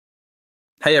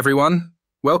Hey everyone,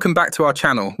 welcome back to our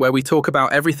channel where we talk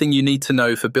about everything you need to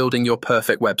know for building your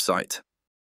perfect website.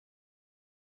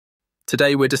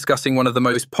 Today we're discussing one of the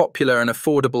most popular and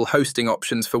affordable hosting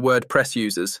options for WordPress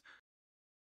users,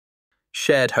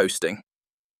 shared hosting.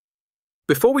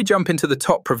 Before we jump into the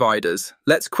top providers,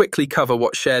 let's quickly cover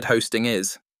what shared hosting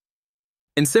is.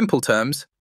 In simple terms,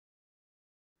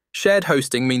 shared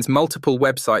hosting means multiple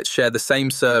websites share the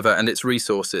same server and its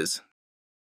resources,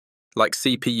 like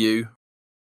CPU,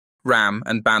 RAM,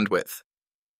 and bandwidth.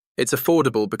 It's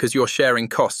affordable because you're sharing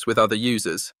costs with other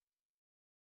users.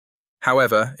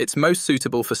 However, it's most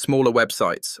suitable for smaller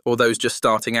websites or those just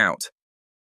starting out,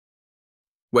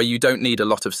 where you don't need a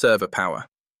lot of server power.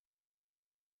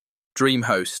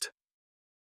 DreamHost.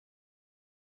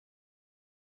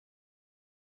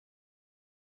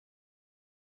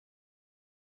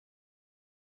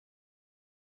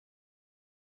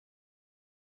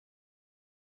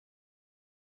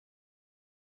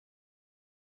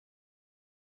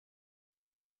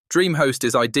 DreamHost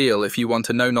is ideal if you want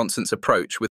a no-nonsense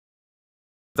approach with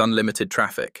unlimited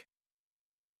traffic.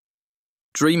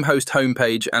 DreamHost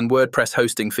homepage and WordPress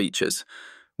hosting features.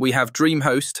 We have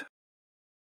DreamHost,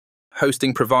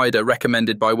 hosting provider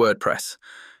recommended by WordPress.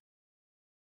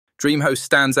 DreamHost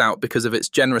stands out because of its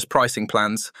generous pricing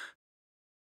plans,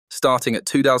 starting at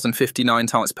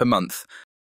 $2,059 per month,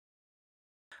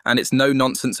 and its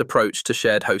no-nonsense approach to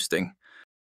shared hosting.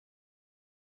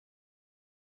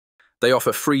 They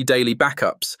offer free daily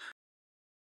backups,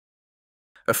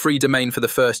 a free domain for the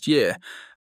first year,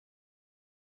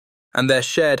 and their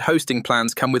shared hosting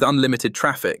plans come with unlimited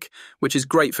traffic, which is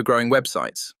great for growing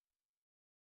websites.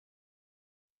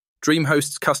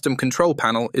 DreamHost's custom control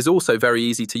panel is also very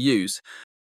easy to use,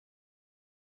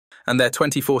 and their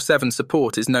 24/7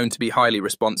 support is known to be highly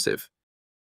responsive.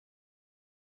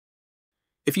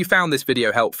 If you found this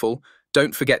video helpful,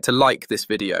 don't forget to like this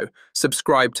video,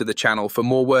 subscribe to the channel for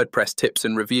more WordPress tips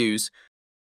and reviews,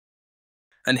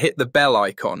 and hit the bell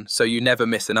icon so you never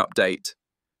miss an update.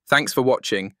 Thanks for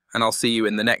watching, and I'll see you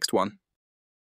in the next one.